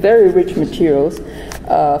materials, very rich materials,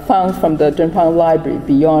 found from the Dunhuang Library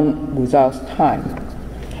beyond Wu Zhao's time.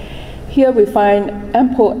 Here we find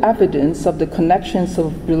ample evidence of the connections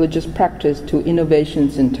of religious practice to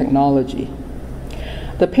innovations in technology.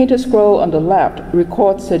 The painted scroll on the left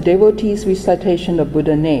records a devotee's recitation of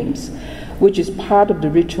Buddha names, which is part of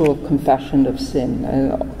the ritual of confession of sin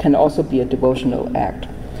and can also be a devotional act.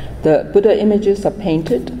 The Buddha images are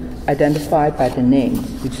painted, identified by the names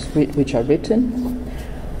which are written.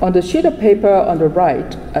 On the sheet of paper on the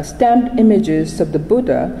right are stamped images of the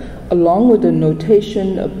Buddha along with the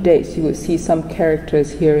notation of dates. You will see some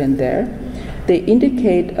characters here and there. They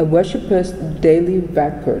indicate a worshipper's daily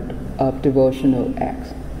record of devotional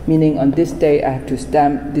acts, meaning on this day I have to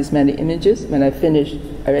stamp this many images. When I finish,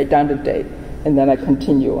 I write down the date, and then I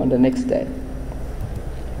continue on the next day.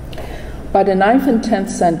 By the 9th and 10th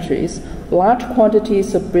centuries, large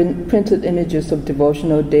quantities of printed images of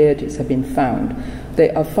devotional deities have been found. They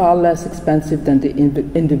are far less expensive than the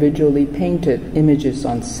individually painted images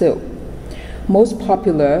on silk. Most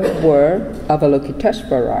popular were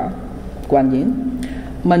Avalokiteshvara, Guanyin,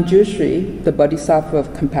 Manjushri, the Bodhisattva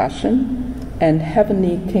of Compassion, and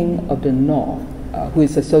Heavenly King of the North, who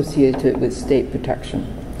is associated with state protection.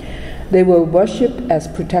 They were worshipped as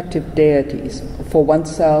protective deities for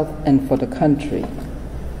oneself and for the country.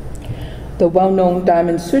 The well-known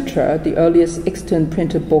Diamond Sutra, the earliest extant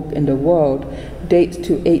printed book in the world, dates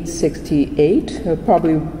to 868,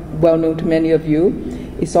 probably well known to many of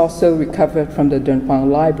you. is also recovered from the Dunhuang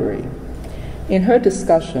Library. In her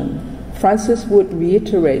discussion, Frances Wood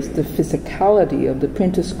reiterates the physicality of the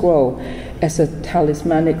printed scroll as a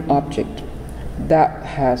talismanic object that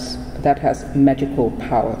has magical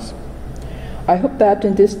powers. I hope that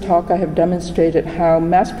in this talk I have demonstrated how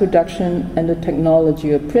mass production and the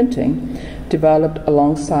technology of printing developed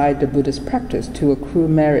alongside the Buddhist practice to accrue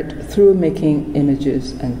merit through making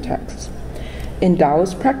images and texts. In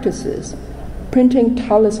Taoist practices, printing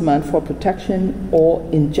talisman for protection or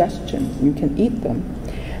ingestion, you can eat them,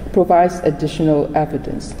 provides additional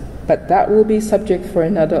evidence. But that will be subject for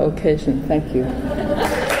another occasion. Thank you.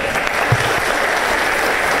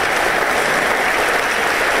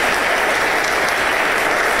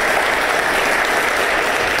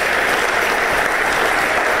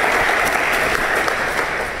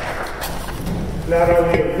 Not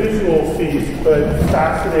only a visual feast, but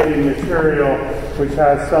fascinating material, which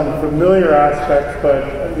has some familiar aspects, but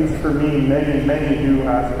at least for me, many new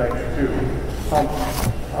aspects too.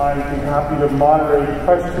 I'd be happy to moderate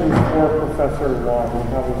questions for Professor Wong.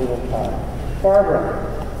 We have a little time.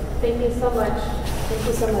 Barbara. Thank you so much. Thank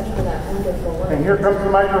you so much for that wonderful work. And here comes the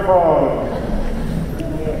microphone.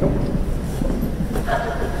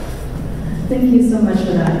 Thank you so much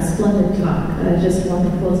for that splendid talk. Just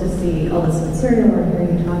wonderful to see all this material and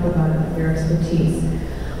hear you talk about your expertise.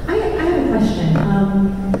 I have a question.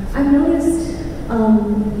 I've noticed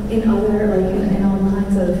in other, in all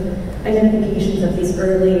kinds of identifications of these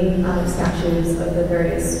early statues of the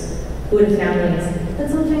various Buddha families, that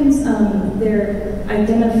sometimes they're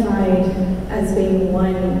identified as being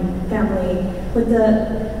one family, but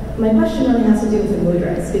my question really has to do with the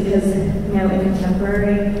mudras, because in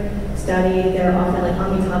contemporary study, they're often like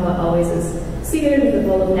Amitabha always is seated with a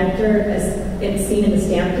bowl of nectar as it's seen in the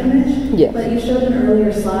stamped image. Yes. But you showed an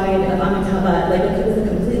earlier slide of Amitabha with a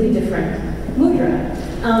completely different mudra.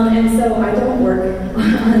 And so I don't work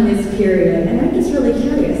on this period, and I'm just really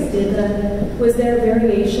curious, was there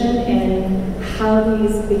variation in how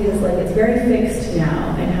these, because it's very fixed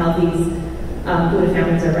now, and how these Buddha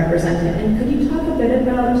families are represented. And could you talk a bit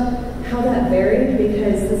about how that varied,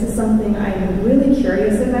 because this is something I'm really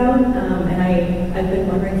curious about, and I've been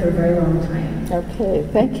wondering for a very long time. Okay,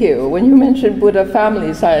 thank you. When you mention Buddha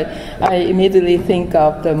families, I immediately think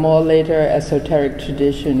of the more later esoteric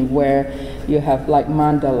tradition where you have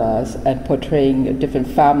mandalas and portraying different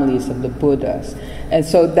families of the Buddhas. And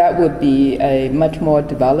so that would be a much more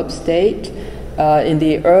developed state. In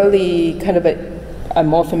the early I'm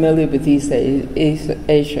more familiar with East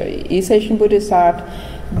Asia. East Asian Buddhist art,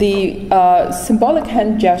 the symbolic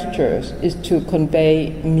hand gestures is to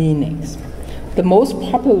convey meanings. The most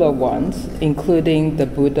popular ones, including the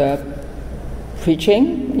Buddha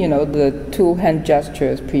preaching, the two hand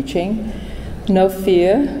gestures preaching, no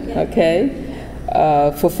fear,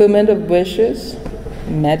 fulfillment of wishes,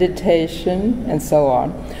 meditation, and so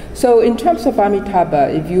on. So in terms of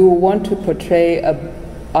Amitabha, if you want to portray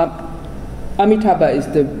Amitabha is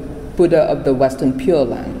the Buddha of the Western Pure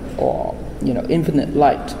Land, or infinite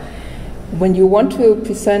light. When you want to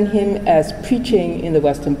present him as preaching in the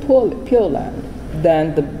Western Pure Land,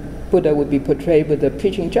 then the Buddha would be portrayed with a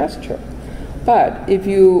preaching gesture. But if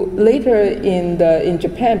you later in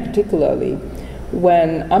Japan particularly,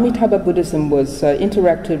 when Amitabha Buddhism was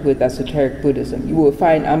interacted with esoteric Buddhism, you will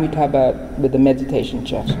find Amitabha with a meditation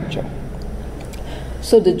gesture.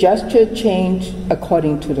 So the gesture changed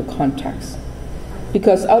according to the context,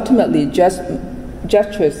 because ultimately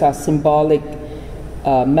gestures are symbolic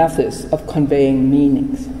methods of conveying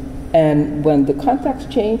meanings. And when the context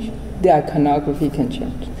change, the iconography can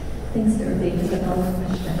change. Thanks, Dorothy. Just a follow-up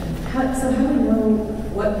question. So how do we know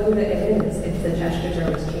what Buddha it is if the gestures are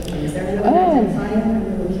always changing? Is there any way to identify it?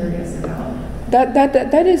 I'm really curious about.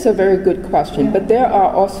 That is a very good question, yeah. But there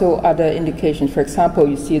are also other indications. For example,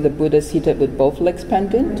 you see the Buddha seated with both legs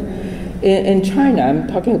pendant. In China, I'm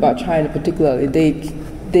talking about China particularly,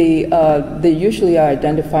 they usually are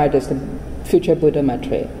identified as the future Buddha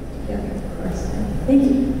Maitreya. Yeah, of course. Thank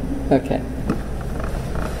you. Okay.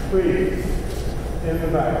 Please, in the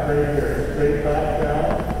back, right here. Straight back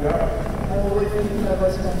down. Yep.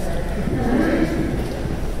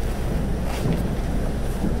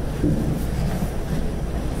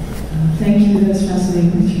 Thank you, that's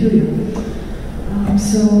fascinating material.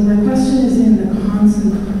 So my question is in the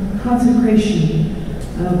consecration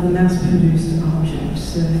of the mass-produced objects.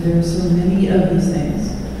 So if there are so many of these things,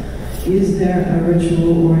 is there a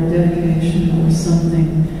ritual or a dedication or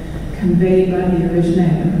something conveyed by the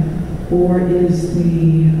originator, or is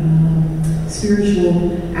the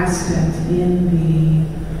spiritual aspect in the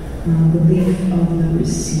belief of the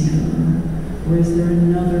receiver, or is there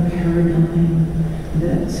another paradigm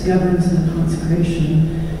that governs the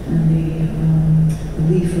consecration and the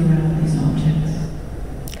belief around these objects?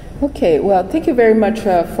 Okay, well, thank you very much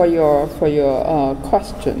for your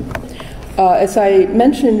question. As I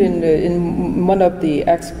mentioned in one of the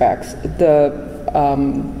aspects, the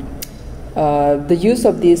use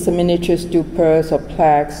of these miniature stupas or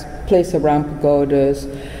plaques placed around pagodas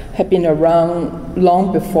have been around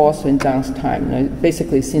long before Xuanzang's time,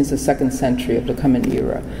 basically since the 2nd century of the Common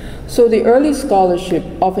Era. So the early scholarship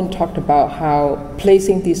often talked about how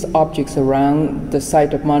placing these objects around the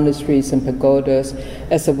site of monasteries and pagodas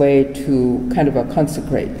as a way to kind of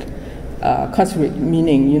consecrate. Consecrate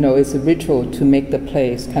meaning, it's a ritual to make the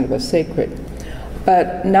place kind of a sacred.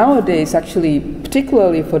 But nowadays, actually,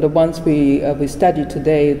 particularly for the ones we study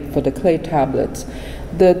today, for the clay tablets,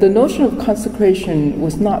 the notion of consecration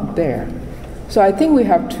was not there. So I think we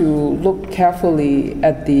have to look carefully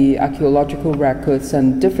at the archaeological records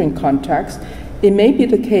and different contexts. It may be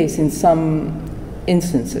the case in some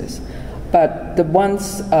instances, but the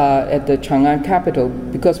ones at the Chang'an capital,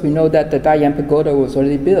 because we know that the Dayan Pagoda was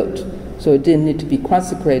already built, so it didn't need to be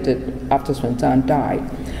consecrated after Xuanzang died.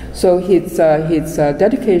 So his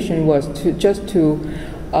dedication was to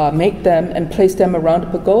make them and place them around the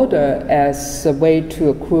pagoda as a way to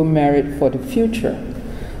accrue merit for the future.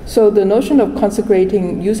 So the notion of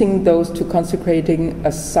using those to consecrating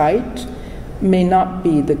a site may not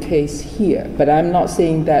be the case here, but I'm not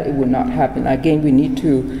saying that it would not happen. Again, we need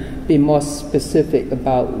to be more specific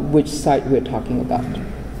about which site we're talking about.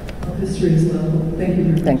 History is level. Thank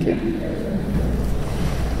you. Thank you.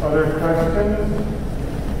 Other questions?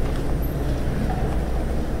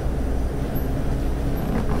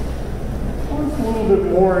 A little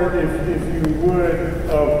bit more, if you would,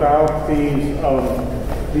 about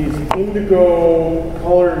these indigo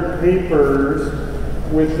colored papers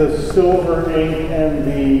with the silver ink and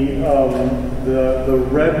the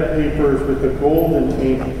red papers with the golden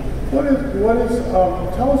ink. What is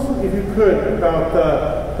tell us, if you could, about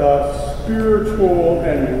the spiritual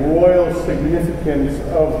and royal significance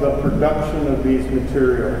of the production of these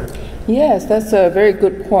materials? Yes, that's a very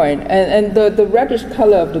good point. And the reddish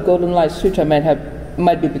color of the Golden Light Sutra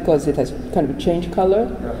might be because it has kind of changed color.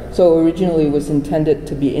 Yeah. So originally it was intended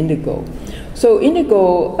to be indigo. So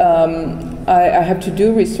indigo, I have to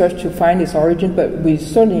do research to find its origin, but we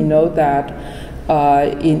certainly know that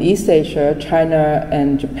in East Asia, China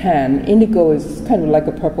and Japan, indigo is kind of like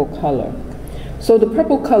a purple color. So the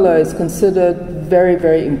purple color is considered very,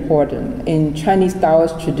 very important. In Chinese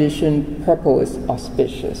Taoist tradition, purple is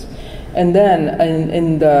auspicious. And then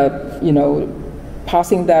in the,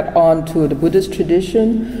 passing that on to the Buddhist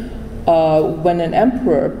tradition, when an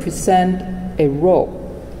emperor presents a robe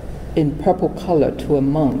in purple color to a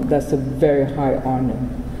monk, that's a very high honor,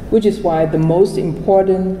 which is why the most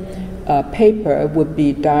important paper would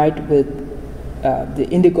be dyed with the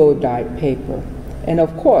indigo dyed paper. And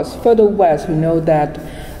of course, further west, we know that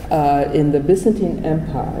in the Byzantine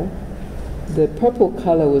Empire, the purple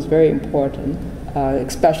color was very important,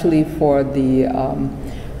 especially for the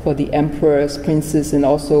emperors, princes, and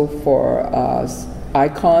also for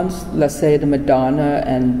icons. Let's say the Madonna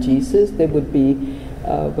and Jesus, they would be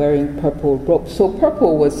wearing purple robes. So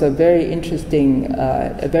purple was a very interesting,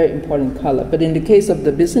 a very important color. But in the case of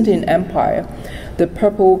the Byzantine Empire, the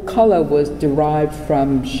purple color was derived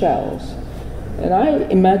from shells. And I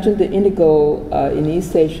imagine the indigo in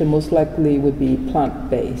East Asia most likely would be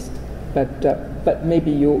plant-based, but maybe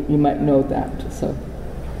you might know that. So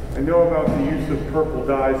I know about the use of purple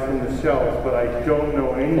dyes from the shells, but I don't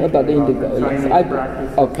know anything about the indigo. The Chinese Yes,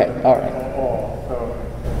 practice. Okay, all right. So,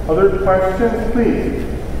 other questions, please?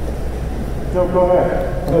 No, go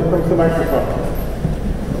ahead. Bring the microphone.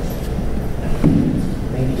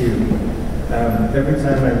 Thank you. Every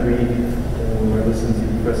time I read or I listen to you,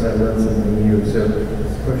 Professor, I learn something new. So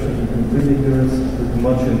this question completely goes with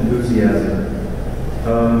much enthusiasm.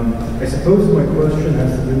 I suppose my question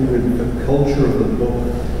has to do with the culture of the book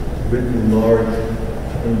written large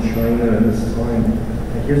in China at this time.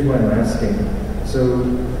 And here's why I'm asking. So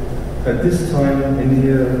at this time,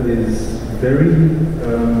 India is very,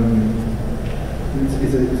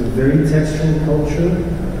 it's a very textual culture,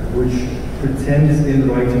 which pretends in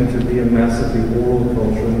writing to be a massively oral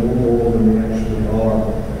culture, more oral than they actually are.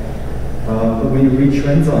 But when you read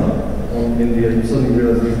Xuanzang on India, you suddenly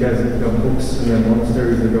realize these guys have got books in their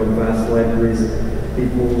monasteries, they've got vast libraries.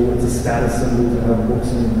 People, it's a status symbol to have books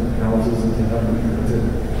in houses and to have them printed.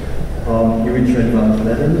 You read Xuanzang's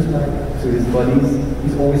letters back to his buddies.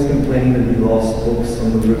 He's always complaining that he lost books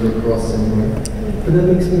on the river crossing. But that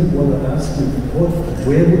makes me want to ask you,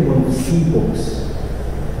 where would one see books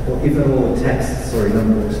or if at all texts, sorry, not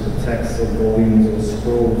books, but texts or volumes or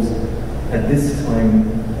scrolls at this time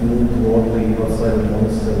more broadly outside of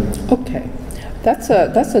monasteries? Okay, that's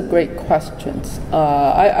a great question.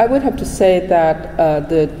 I would have to say that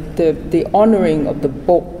the honoring of the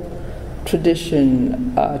book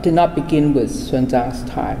tradition did not begin with Xuanzang's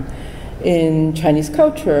time. In Chinese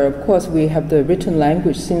culture, of course, we have the written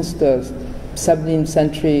language since the 17th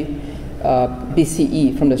century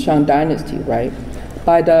BCE, from the Shang dynasty, right?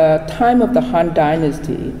 By the time of the Han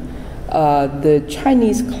dynasty, the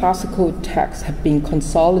Chinese classical texts have been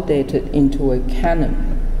consolidated into a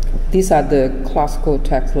canon. These are the classical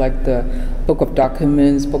texts like the Book of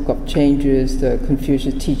Documents, Book of Changes, the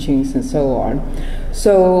Confucius teachings, and so on.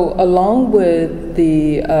 So along with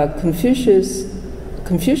the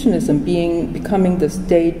Confucianism becoming the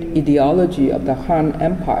state ideology of the Han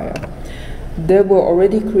Empire, there were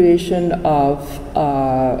already creation of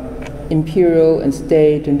imperial and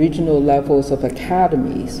state and regional levels of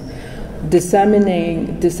academies,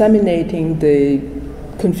 disseminating the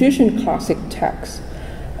Confucian classic texts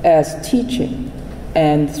as teaching.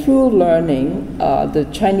 And through learning, the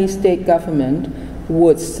Chinese state government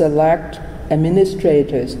would select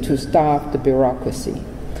administrators to staff the bureaucracy.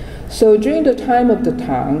 So during the time of the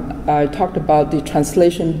Tang, I talked about the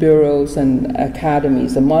translation bureaus and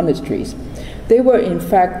academies and monasteries. They were in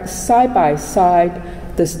fact side by side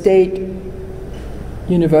the state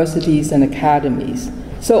universities and academies.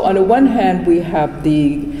 So on the one hand, we have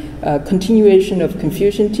the continuation of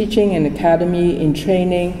Confucian teaching and academy in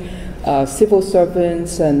training civil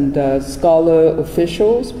servants and scholar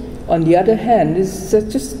officials. On the other hand, it's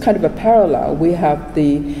just kind of a parallel. We have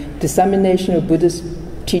the dissemination of Buddhist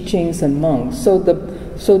teachings and monks. So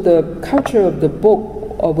the culture of the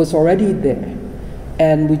book was already there,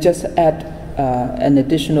 and we just add an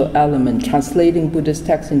additional element, translating Buddhist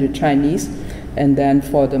texts into Chinese, and then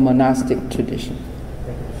for the monastic tradition.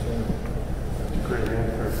 Great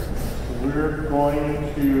answer. We're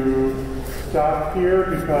going to stop here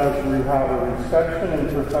because we have a reception in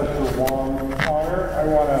Professor Wong's honor. I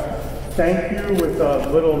want to thank you with a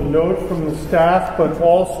little note from the staff, but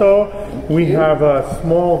also we have a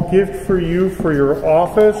small gift for you for your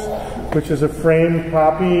office, which is a framed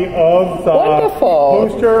copy of the Wonderful.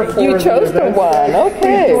 poster. You chose the one.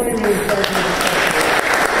 Okay. Please join me in thanking